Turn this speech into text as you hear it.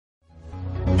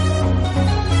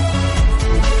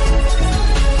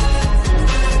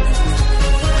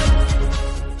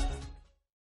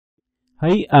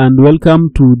Hi and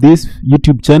welcome to this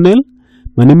YouTube channel.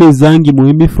 My name is Nzangi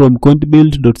Muimi from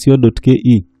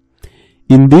QuantBuild.co.ke.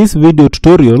 In this video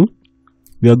tutorial,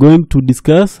 we are going to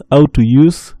discuss how to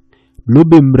use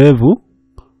Bluebeam Revu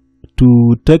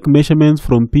to take measurements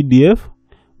from PDF.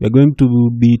 We are going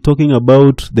to be talking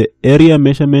about the area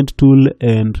measurement tool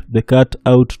and the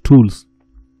cutout tools.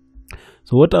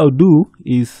 So what I'll do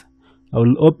is I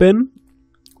will open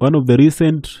one of the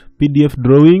recent PDF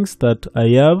drawings that I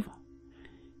have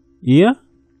here,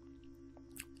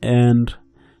 and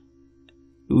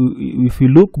if you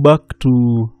look back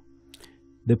to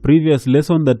the previous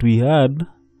lesson that we had,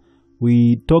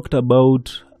 we talked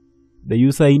about the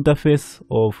user interface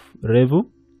of Revu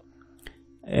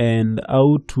and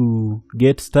how to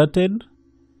get started.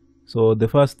 So the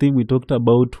first thing we talked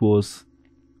about was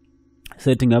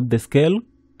setting up the scale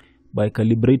by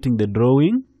calibrating the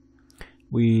drawing.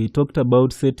 We talked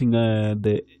about setting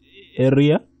the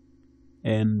area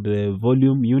and the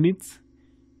volume units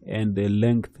and the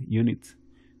length units.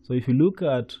 So if you look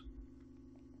at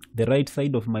the right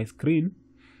side of my screen,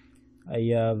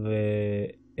 I have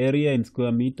area in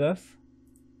square meters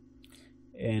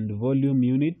and volume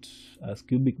unit as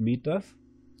cubic meters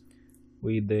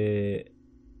with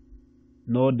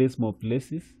no decimal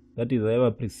places. That is, I have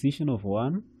a precision of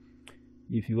 1.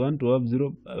 If you want to have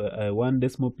 1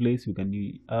 decimal place, you can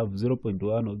have 0.1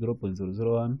 or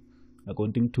 0.001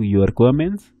 according to your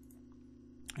requirements.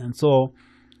 And so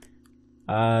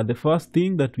the first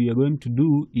thing that we are going to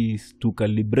do is to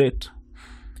calibrate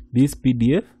this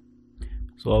PDF.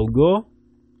 So I'll go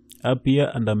up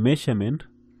here under measurement,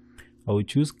 I'll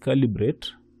choose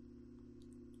calibrate,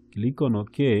 click on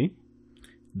OK,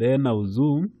 then I'll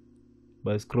zoom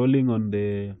by scrolling on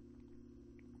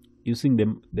using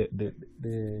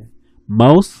the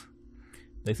mouse.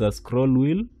 There's a scroll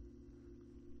wheel.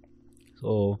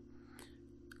 So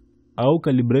how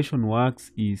calibration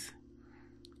works is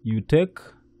you take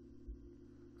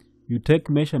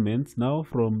measurements now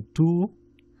from 2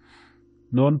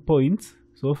 known points.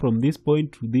 So from this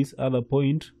point to this other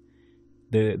point,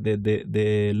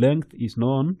 the length is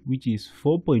known, which is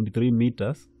 4.3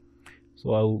 meters.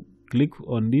 So I'll click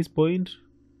on this point,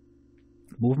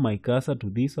 move my cursor to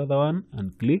this other one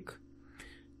and click.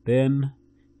 Then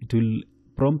it will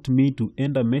prompt me to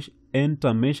enter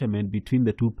measurement between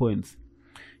the 2 points.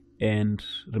 And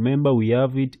remember, we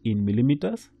have it in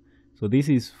millimeters. So this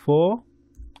is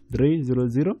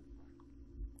 4300,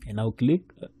 and I'll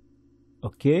click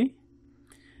OK.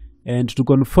 And to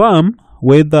confirm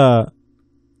whether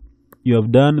you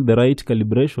have done the right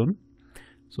calibration,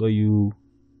 so you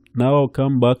now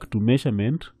come back to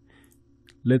measurement.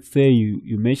 Let's say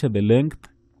you measure the length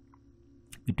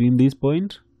between this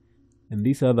point and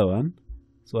this other one.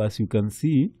 So as you can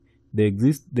see,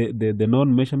 the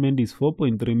known measurement is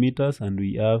 4.3 meters, and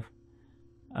we have,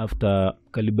 after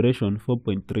calibration,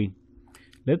 4.3.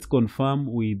 Let's confirm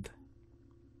with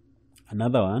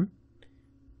another one.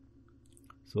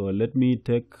 So let me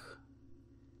take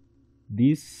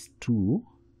these two,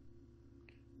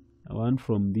 one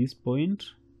from this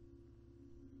point,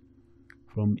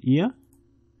 from here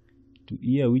to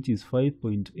here, which is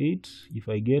 5.8. If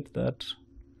I get that,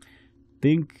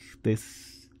 think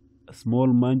there's a small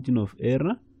margin of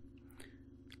error.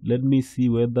 Let me see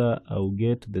whether I'll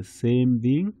get the same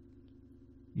thing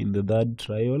in the third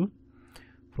trial.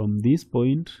 From this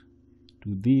point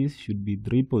to this should be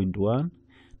 3.1.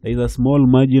 There is a small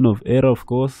margin of error, of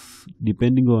course,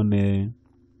 depending on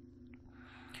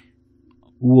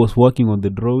who was working on the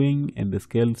drawing and the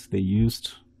scales they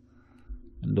used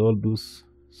and all those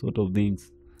sort of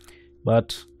things.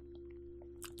 But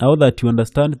now that you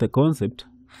understand the concept,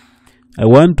 I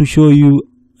want to show you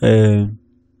a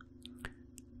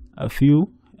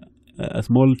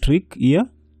small trick here.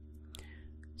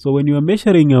 So when you are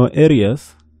measuring our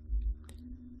areas,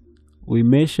 we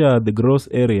measure the gross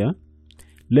area.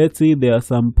 Let's say there are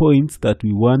some points that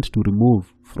we want to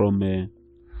remove from or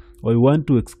we want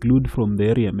to exclude from the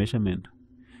area measurement.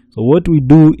 So what we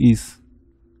do is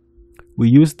we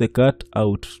use the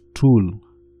cutout tool.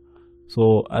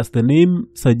 So as the name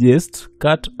suggests,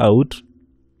 cutout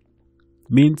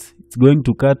means it's going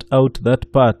to cut out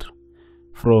that part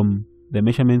from the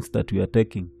measurements that we are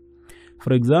taking.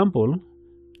 For example,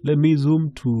 let me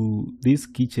zoom to this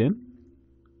kitchen.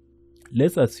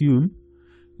 Let's assume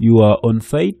you are on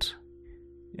site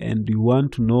and you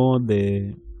want to know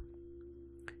the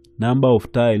number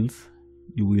of tiles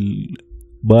you will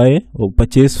buy or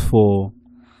purchase for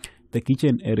the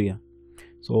kitchen area.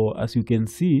 So as you can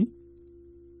see,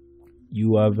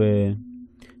 you have a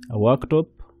worktop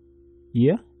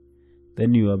here,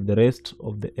 then you have the rest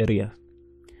of the area.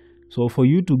 So for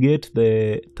you to get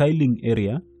the tiling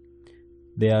area,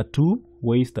 there are two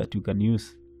ways that you can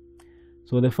use.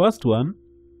 So the first one,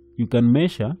 you can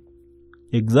measure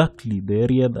exactly the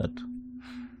area that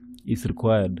is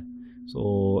required.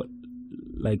 So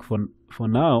like for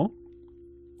now,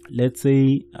 let's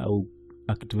say I'll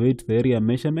activate the area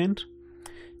measurement,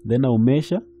 then I'll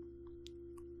measure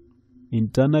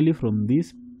internally from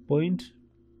this point.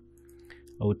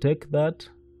 I'll take that,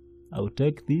 I'll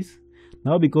take this.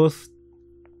 Now because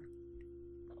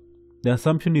the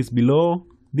assumption is below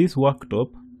this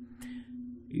worktop,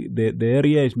 the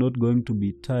area is not going to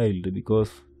be tiled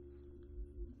because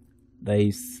there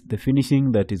is the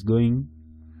finishing that is going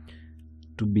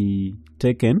to be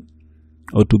taken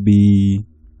or to be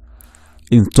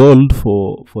installed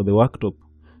for the worktop.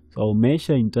 So I'll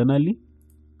measure internally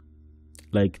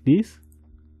like this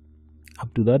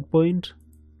up to that point,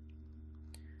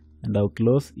 and I'll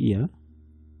close here.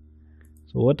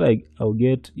 So what I'll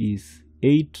get is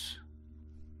 8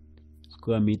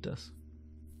 square meters.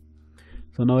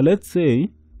 So now let's say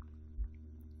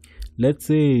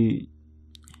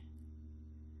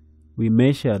we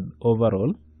measured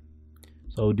overall.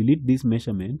 So I'll delete this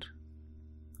measurement.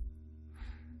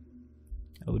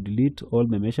 I will delete all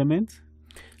the measurements.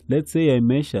 Let's say I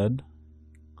measured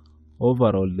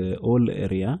overall the whole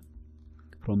area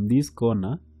from this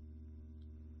corner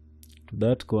to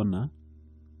that corner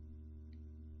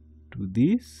to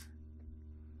this,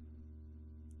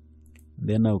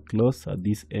 then I'll close at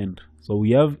this end. So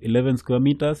we have 11 square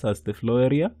meters as the floor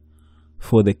area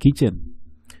for the kitchen.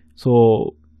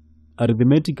 So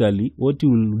arithmetically, what you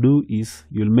will do is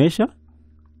you'll measure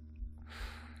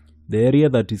the area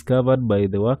that is covered by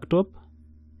the worktop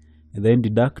and then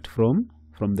deduct from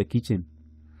the kitchen.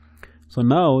 So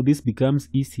now this becomes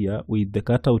easier with the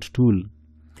cutout tool.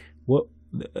 What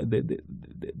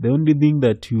the only thing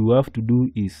that you have to do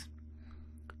is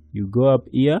you go up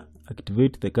here,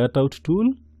 activate the cutout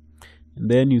tool,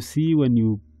 and then you see when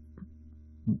you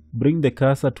bring the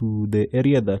cursor to the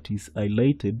area that is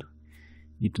highlighted,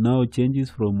 it now changes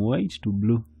from white to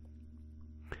blue.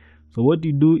 So what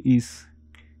you do is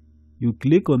you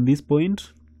click on this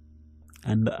point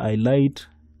and highlight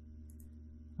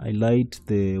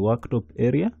the worktop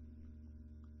area.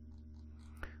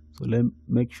 So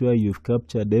make sure you've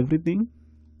captured everything.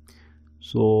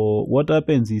 So what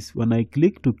happens is when I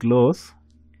click to close,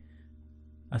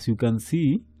 as you can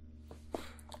see,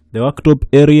 the worktop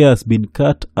area has been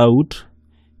cut out,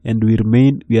 and we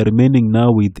are remaining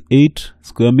now with 8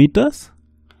 square meters,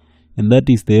 and that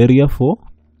is the area for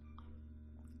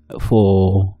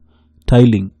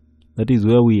tiling. That is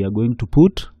where we are going to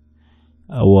put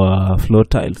our floor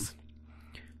tiles.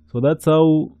 So that's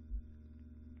how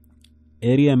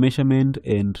area measurement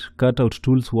and cutout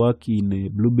tools work in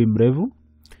Bluebeam Revu.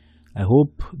 I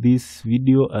hope this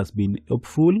video has been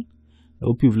helpful. I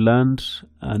hope you've learned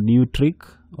a new trick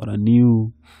or a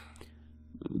new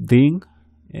thing,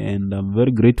 and I'm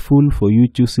very grateful for you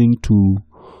choosing to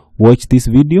watch this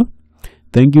video.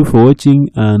 Thank you for watching,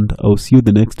 and I'll see you in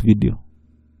the next video.